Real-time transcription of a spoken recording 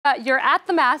You're at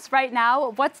the Mass right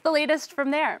now. What's the latest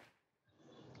from there?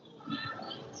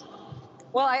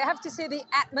 Well, I have to say the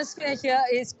atmosphere here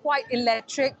is quite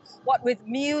electric. What with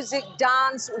music,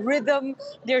 dance, rhythm,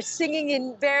 they're singing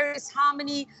in various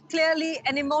harmony. Clearly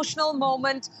an emotional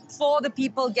moment for the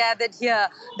people gathered here.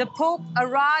 The Pope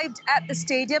arrived at the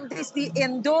stadium. This is the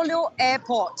Ndolo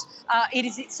Airport. It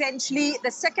is essentially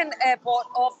the second airport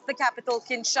of the capital,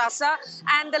 Kinshasa.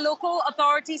 And the local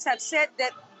authorities have said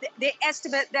that they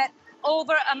estimate that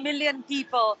over 1 million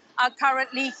people are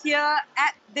currently here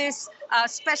at this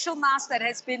special mass that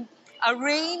has been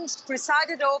arranged,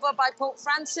 presided over by Pope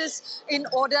Francis in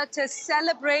order to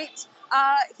celebrate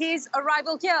his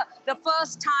arrival here. The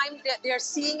first time that they're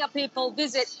seeing a papal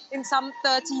visit in some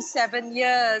 37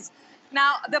 years.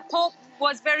 Now, the Pope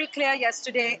was very clear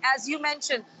yesterday, as you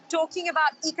mentioned, talking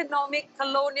about economic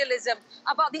colonialism,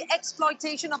 about the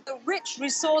exploitation of the rich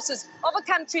resources of a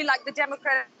country like the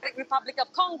Democratic Republic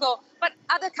of Congo, but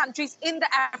other countries in the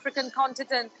African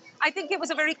continent. I think it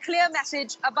was a very clear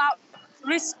message about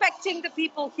respecting the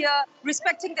people here,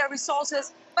 respecting their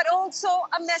resources, but also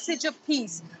a message of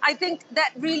peace. I think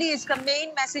that really is the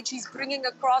main message he's bringing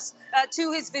across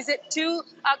to his visit to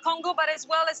Congo, but as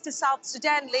well as to South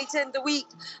Sudan later in the week.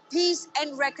 Peace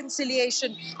and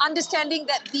reconciliation, understanding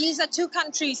that these are two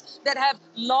countries that have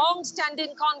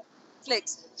long-standing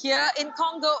conflicts. Here in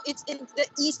Congo, it's in the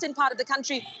eastern part of the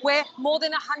country where more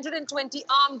than 120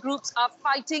 armed groups are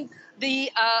fighting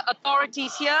the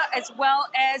authorities here, as well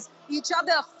as each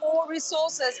other for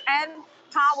resources and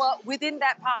power within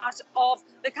that part of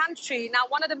the country. Now,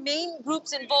 one of the main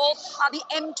groups involved are the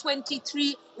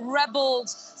M23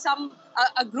 rebels,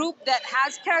 a group that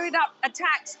has carried out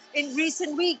attacks in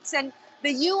recent weeks. And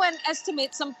the UN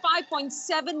estimates some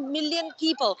 5.7 million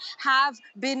people have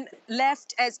been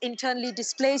left as internally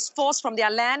displaced, forced from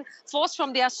their land, forced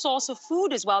from their source of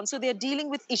food as well. And so they're dealing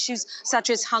with issues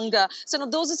such as hunger. So now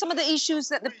those are some of the issues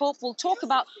that the Pope will talk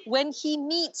about when he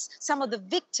meets some of the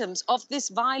victims of this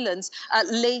violence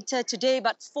later today.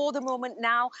 But for the moment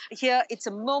now, here it's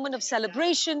a moment of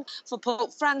celebration for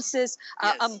Pope Francis,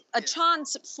 a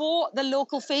chance for the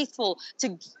local faithful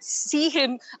to see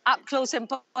him up close and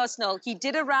personal. He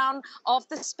did a round of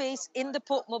the space in the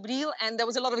Pope Mobile, and there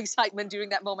was a lot of excitement during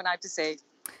that moment, I have to say.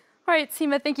 All right,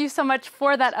 Seema, thank you so much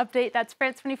for that update. That's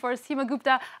France 24's Seema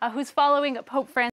Gupta, who's following Pope Francis.